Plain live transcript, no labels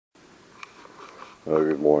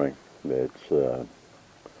Good morning. It's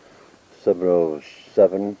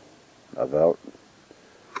 7:07, about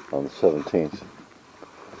on the 17th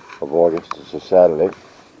of August. It's a Saturday,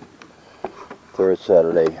 third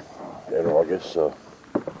Saturday in August, so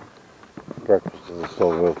breakfast at the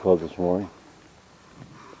Stoneville Club this morning.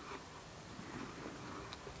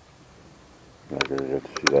 Not gonna get to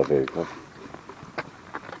see that baby come.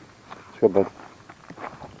 Let's go, bud.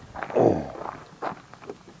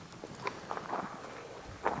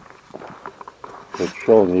 It's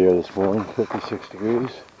chilly here this morning, 56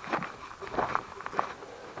 degrees.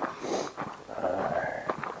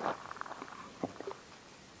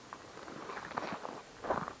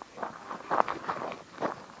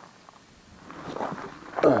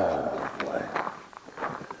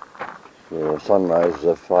 So sunrise is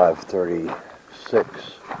at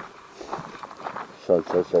 5:36.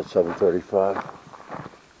 Sunset's at 7:35.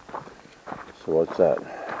 So what's that?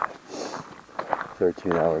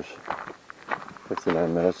 13 hours,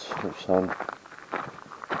 59 minutes of sun.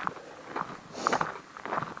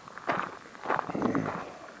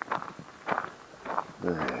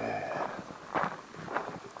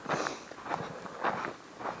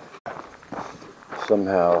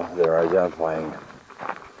 Somehow they're identifying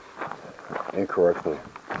incorrectly.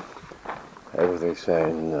 Everything's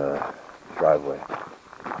saying driveway.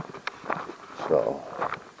 So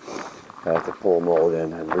I have to pull them all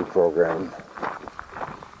in and reprogram them,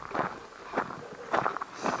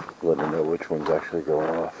 let them know which one's actually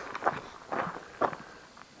going off.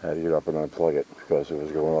 I had to get up and unplug it because it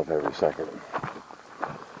was going off every second.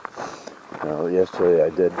 Now, yesterday I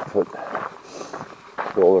did put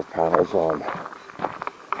solar panels on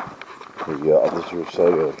the other two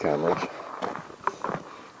cellular cameras,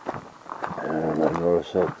 and I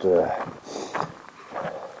noticed that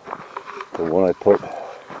the one I put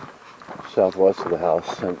southwest of the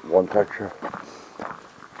house sent one picture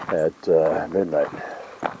at midnight.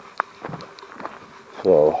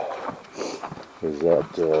 So is that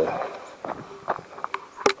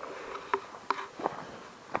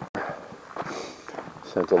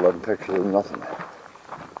sent 11 pictures of nothing.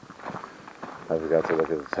 I forgot to look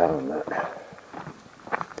at the time on that.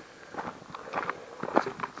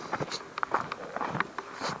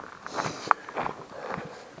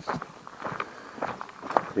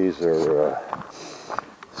 These are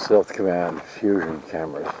Stealth Command Fusion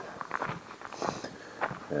cameras,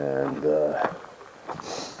 and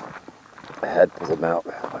I had put them out.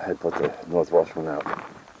 I had put the Northwest one out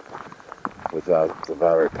without the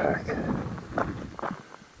battery pack,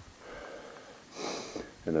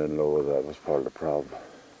 and I didn't know whether that was part of the problem.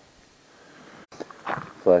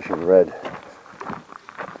 Flashing red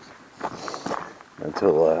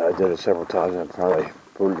until I did it several times and finally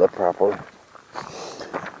booted up properly.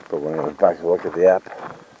 But when I went back to look at the app,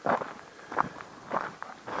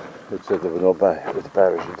 it said there was no battery. The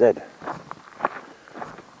batteries were dead.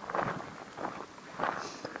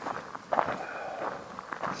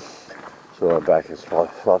 So I went back and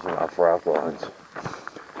swapped them out for outlines,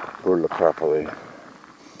 booted it properly.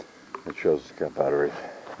 It shows it's got batteries.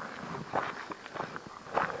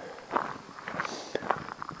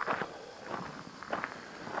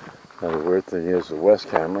 Now the weird thing is the west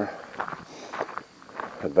camera,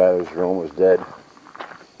 the batteries were almost dead.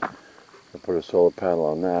 I put a solar panel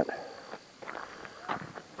on that,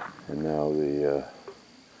 and now the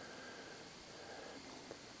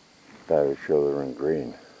batteries show they're in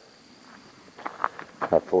green.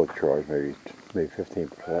 Not fully charged, maybe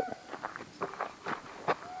 15%.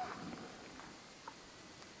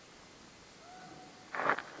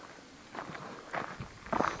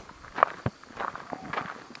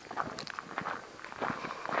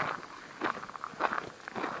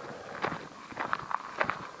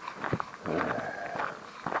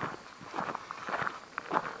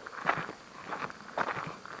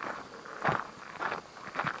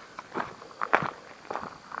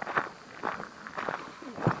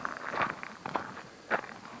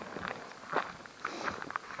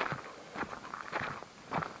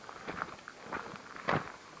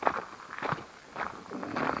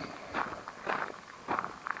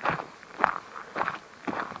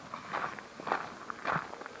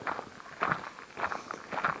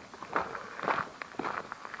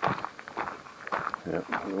 Yep,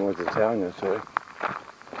 we went to town yesterday.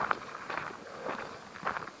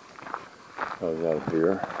 I was out of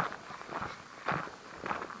beer,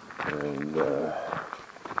 and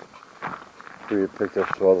we had picked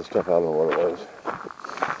up some other stuff. I don't know what it was.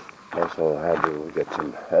 Also, I had to get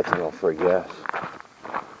some ethanol-free gas.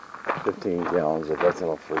 15 gallons of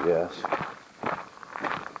ethanol-free gas.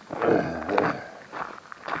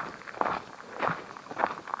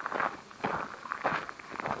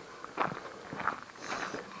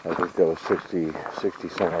 I think that was 60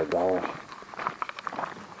 some odd dollars.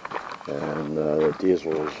 And the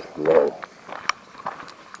diesel was low,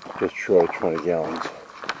 just short of 20 gallons.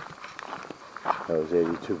 That was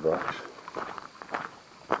 82 bucks.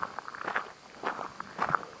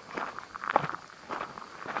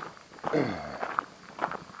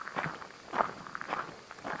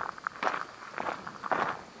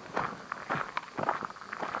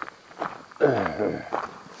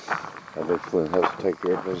 I think Flint has to take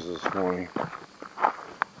care of business this morning.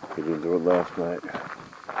 He didn't do it last night.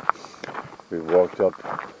 We walked up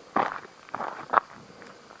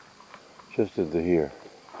just into here.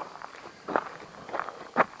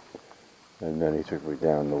 And then he took me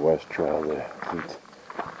down the west trail, the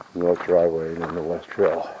north driveway, and then the west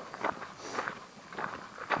trail.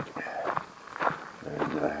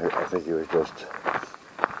 And I think he was just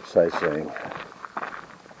sightseeing.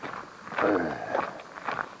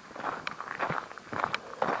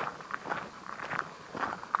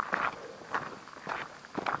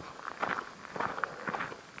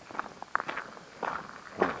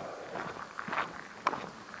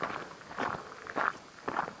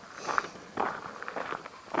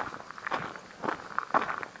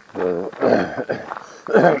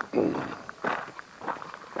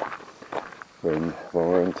 When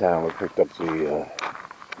we're in town, we picked up the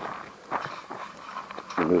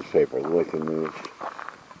newspaper, the Lincoln News.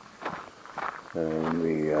 And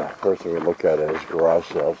the first thing we look at is garage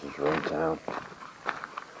sales as we're in town.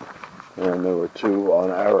 And there were two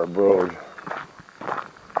on Arab Road.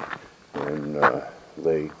 And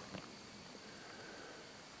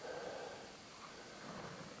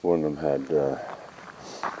one of them had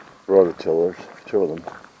rototillers, two of them.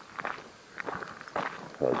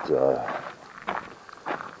 But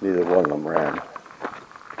neither one of them ran.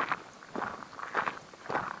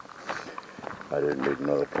 I didn't need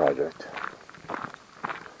another project.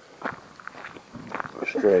 It was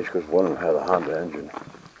strange because one of them had a Honda engine.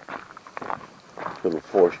 Little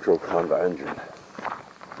 4-stroke Honda engine.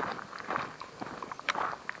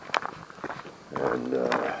 And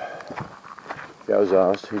I was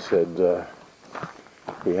honest, he said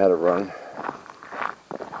he had it running.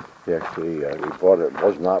 He actually, he bought it, it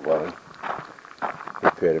was not running. He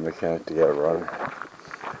paid a mechanic to get it running.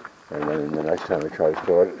 And then the next time he tried to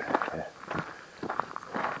start it,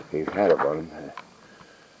 he had it running.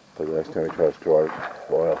 But the next time he tried to start it,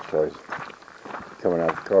 oil started coming out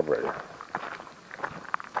of the carburetor.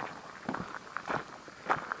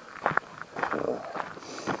 So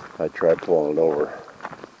I tried pulling it over.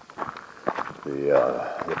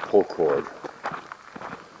 The pull cord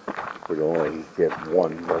would only get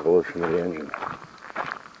one revolution of the engine.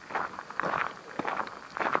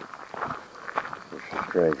 Which is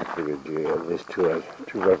strange. I figured you at least two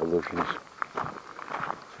revolutions.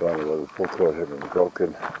 So I don't know whether the pull cord had been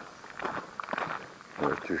broken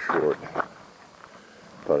or too short.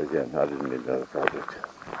 But again, I didn't need another project.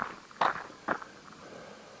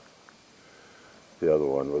 The other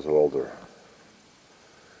one was older,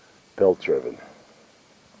 belt-driven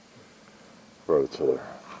rototiller.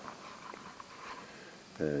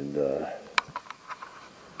 And the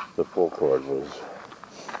pull cord was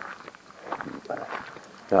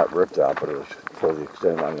not ripped out, but it was fully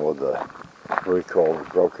extended. I know the recoil was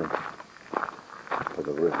broken, but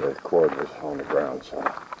the cord was on the ground, so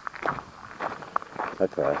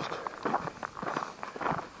that passed.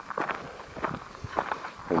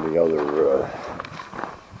 And the other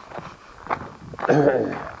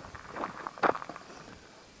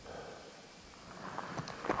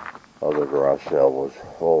other garage sale was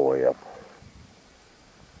all the way up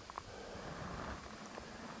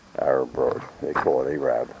Arab Road. They call it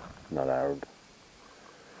Arab, not Arab.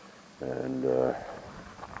 And the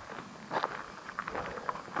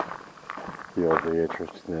other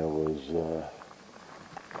interesting there was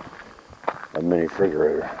a mini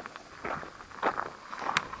refrigerator,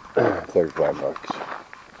 35 bucks.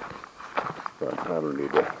 But I don't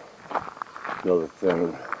need another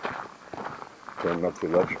thing. Turn up the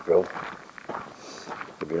electric bill.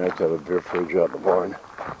 It'd be nice to have a beer fridge out in the barn.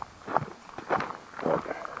 But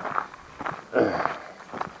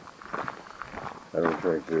I don't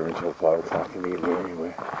drink beer until 5 o'clock in the evening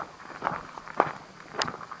anyway.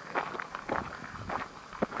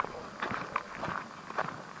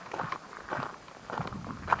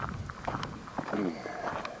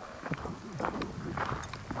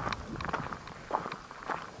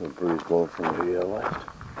 The breeze blowing from the west,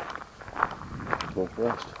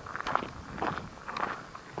 northwest.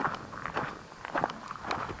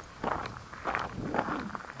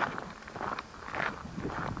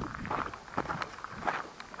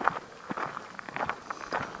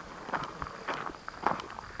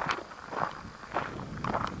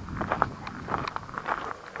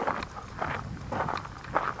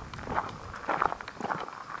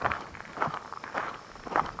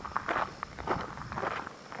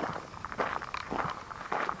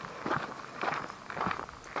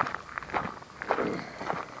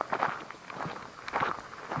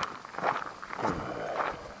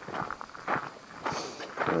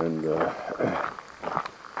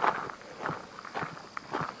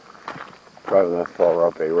 Driving that far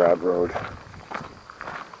up Arab Road,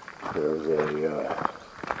 there's a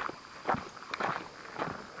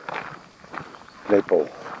maple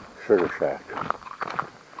sugar shack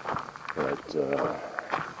that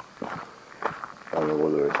I don't know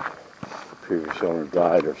whether the previous owner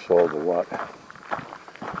died or sold or what.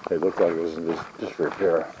 It looked like it was in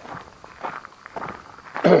disrepair.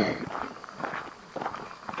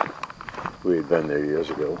 We had been there years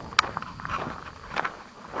ago.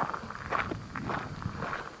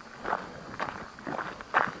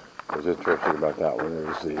 What's interesting about that one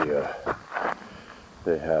is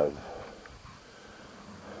they have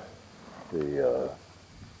the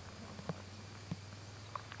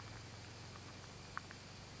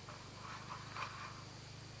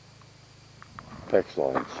PEX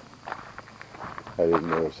lines. I didn't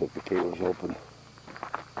notice that the gate was open.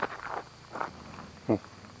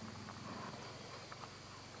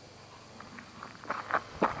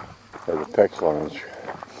 The PEX lines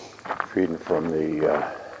feeding from the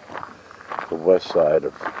west side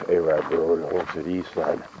of Arab Road over to the east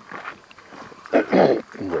side.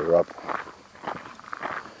 They're up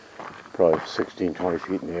probably 16, 20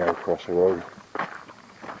 feet in the air across the road.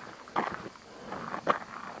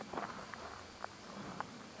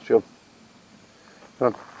 Joe,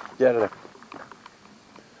 come on, get out of there.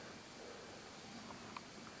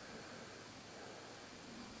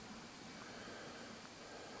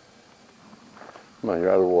 Come on,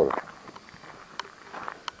 you're out of water.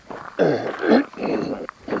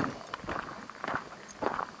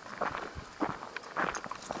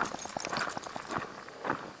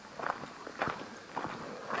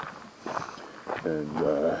 And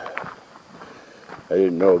I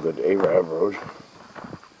didn't know that Arab Road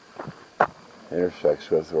intersects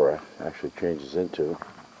with, or actually changes into,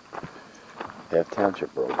 Half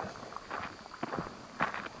Township Road.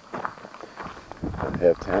 And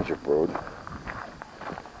Half Township Road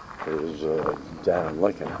is down in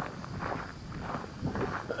Lincoln.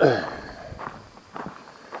 And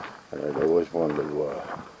I'd always wanted to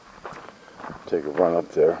take a run up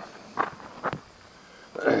there.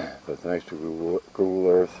 But thanks to Google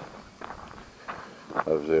Earth, I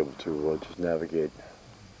was able to just navigate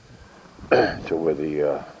to where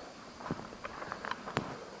the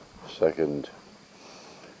second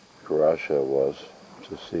garage sale was,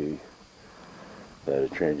 to see that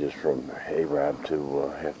it changes from Arab to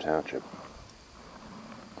Half Township.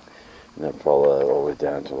 And then follow that all the way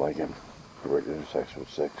down to Lincoln, where it intersects with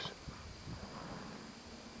 6.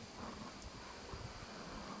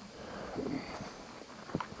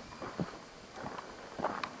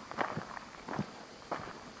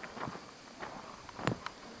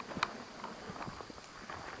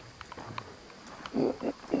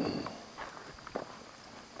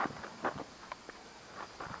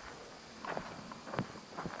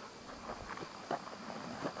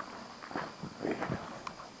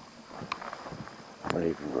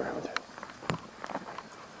 Uneven ground.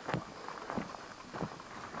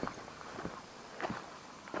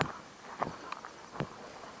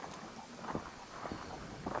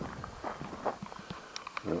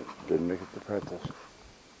 No, didn't make it to practice.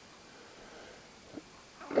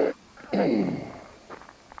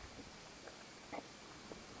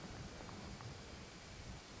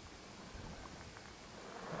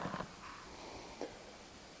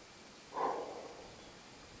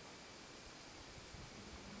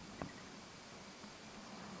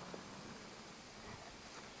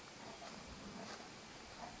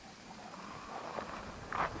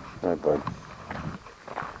 All right, bud.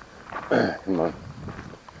 Come on.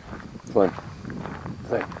 Flynn.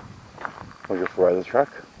 Flynn. Wanna go for a ride in the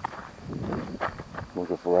truck? Wanna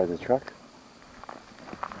go for a ride in the truck?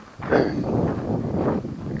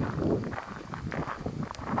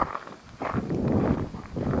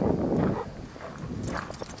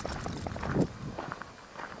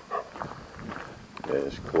 Yeah,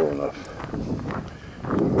 it's cool enough.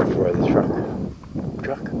 Go for a ride in the truck.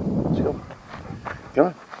 Truck. Let's go. Come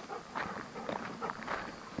on.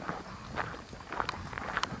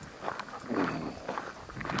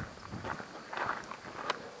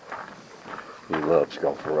 He loves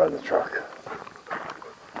going for a ride in the truck.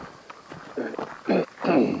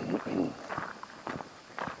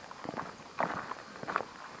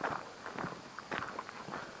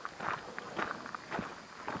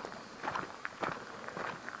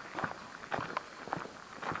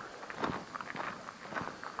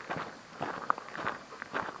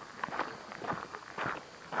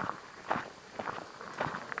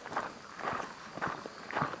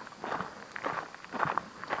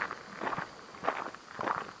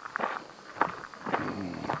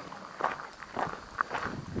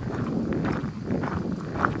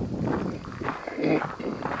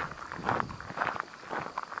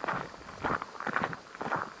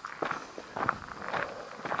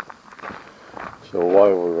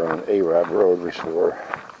 Arab Road Restore,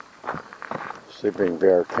 Sleeping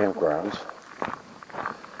Bear Campgrounds.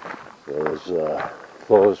 It was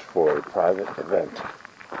closed for a private event.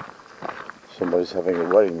 Somebody's having a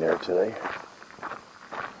wedding there today,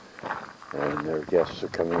 and their guests are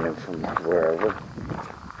coming in from wherever.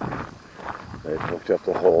 They've booked up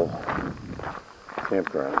the whole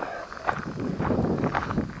campground.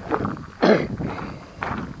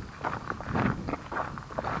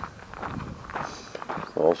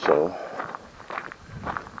 Also,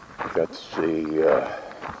 got to see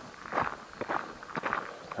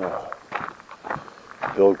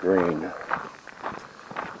Bill Green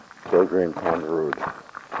Ponderood.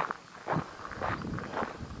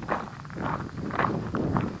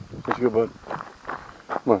 Let's go, bud.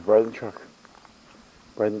 Come on, ride in the truck.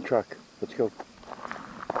 Ride in the truck. Let's go.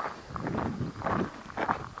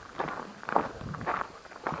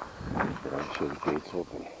 Yeah, I'm sure the gate's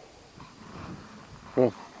open.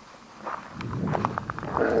 Huh.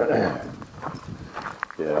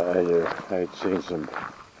 Yeah, I had seen some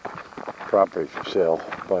property for sale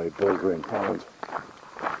by Bill Green Pond.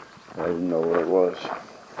 I didn't know what it was.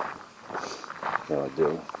 Now I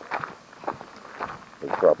do. The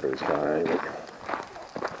property's gone anyway.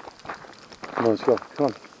 Come on, let's go. Come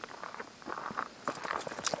on.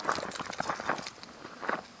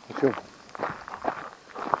 Let's go. Let's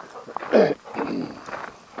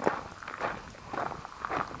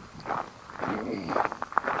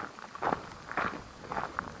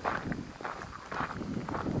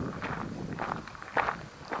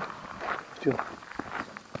go.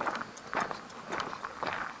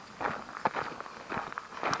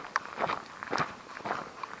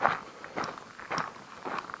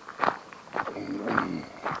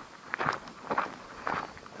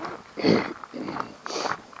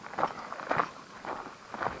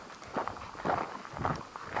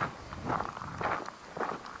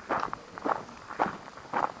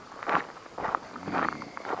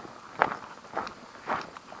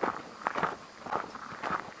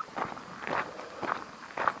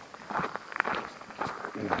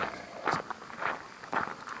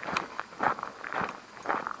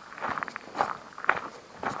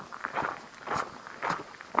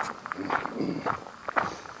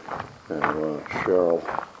 And Cheryl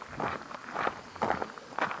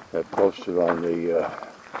had posted on the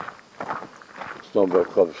Snowmobile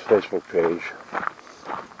Club's Facebook page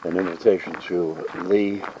an invitation to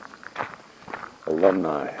Lee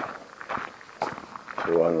alumni. So I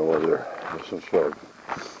don't know whether there's some sort of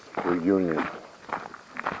reunion.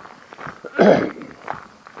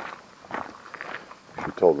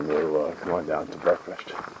 She told them to come on down to breakfast.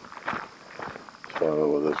 So I don't know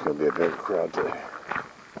whether there's going to be a big crowd today.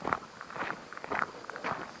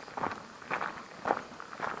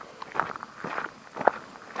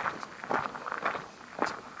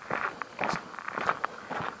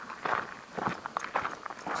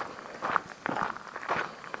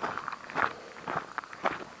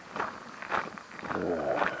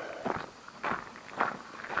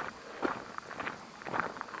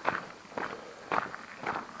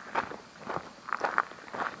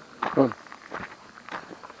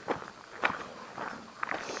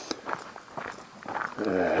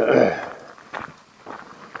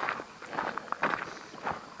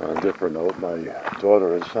 On a different note, my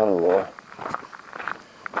daughter and son-in-law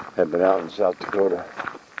had been out in South Dakota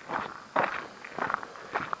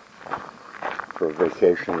for a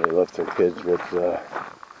vacation. They left their kids with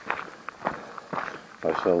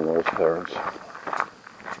my son-in-law's parents.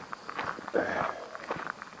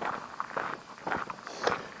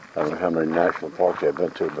 I don't know how many national parks they've been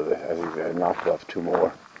to, but I think they knocked off 2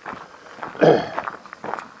 more.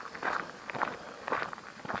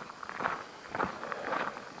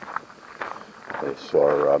 They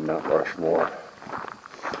saw Mount Rushmore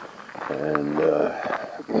and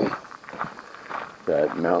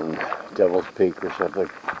that mountain, Devil's Peak or something,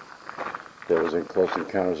 that was in Close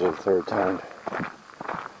Encounters of the Third Kind.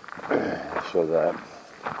 So that.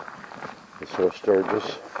 They saw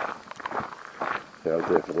Sturgis. They're out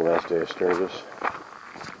there for the last day of Sturgis.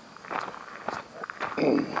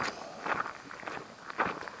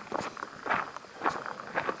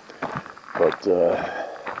 But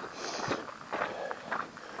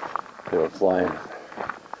they were flying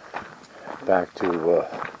back to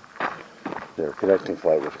their connecting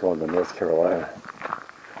flight was going to North Carolina,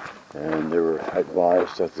 and they were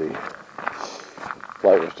advised that the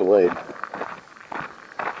flight was delayed,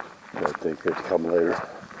 that they could come later.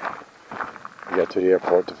 We got to the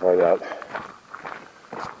airport to find out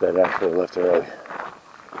that actually left early.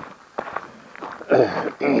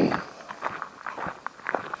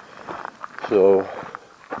 So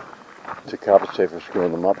to compensate for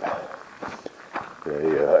screwing them up, the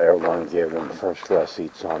airline gave them first class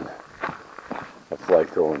seats on a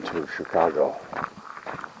flight going to Chicago.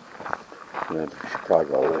 And then from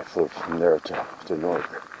Chicago, they flew from there to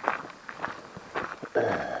Newark.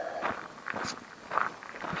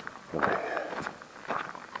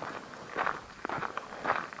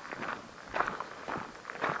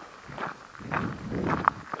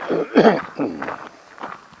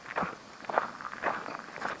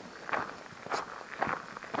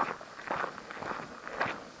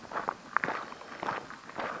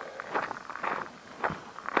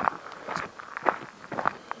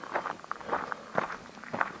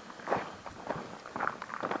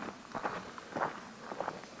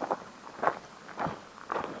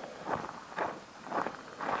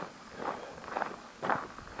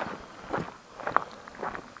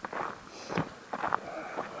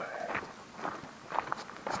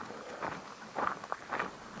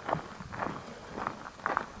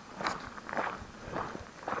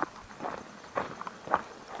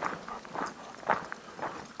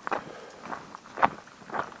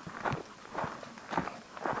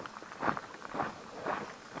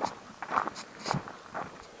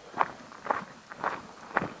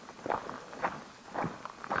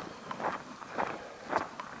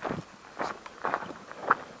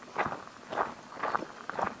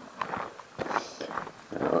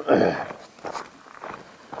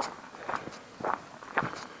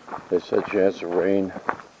 They said chance of rain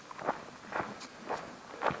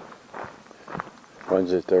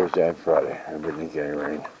Wednesday, Thursday, and Friday, and we didn't get any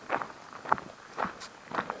rain.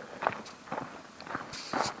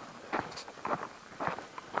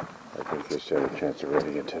 I think they said a chance of rain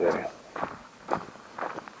again today.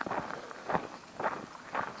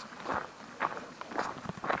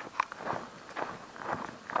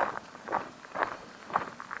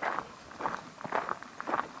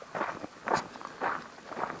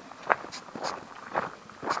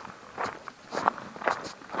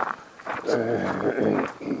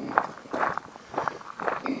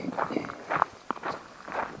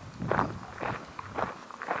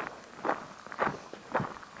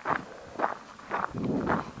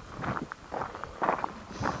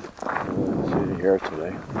 Here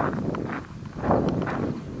today.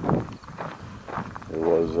 It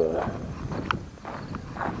was a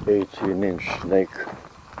 18-inch snake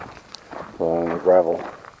on the gravel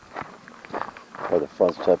by the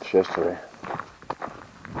front steps yesterday.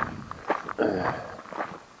 I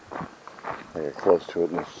got close to it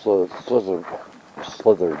and it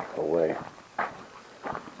slithered away.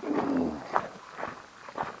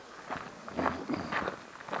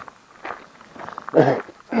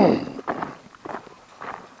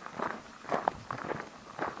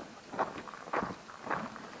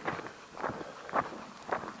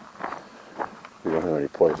 We don't have any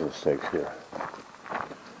poisonous snakes here.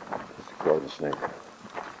 Just a garden snake.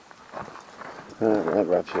 That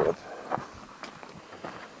wraps it up.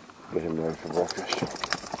 Get him ready for breakfast.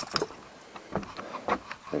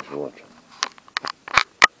 Thanks for watching.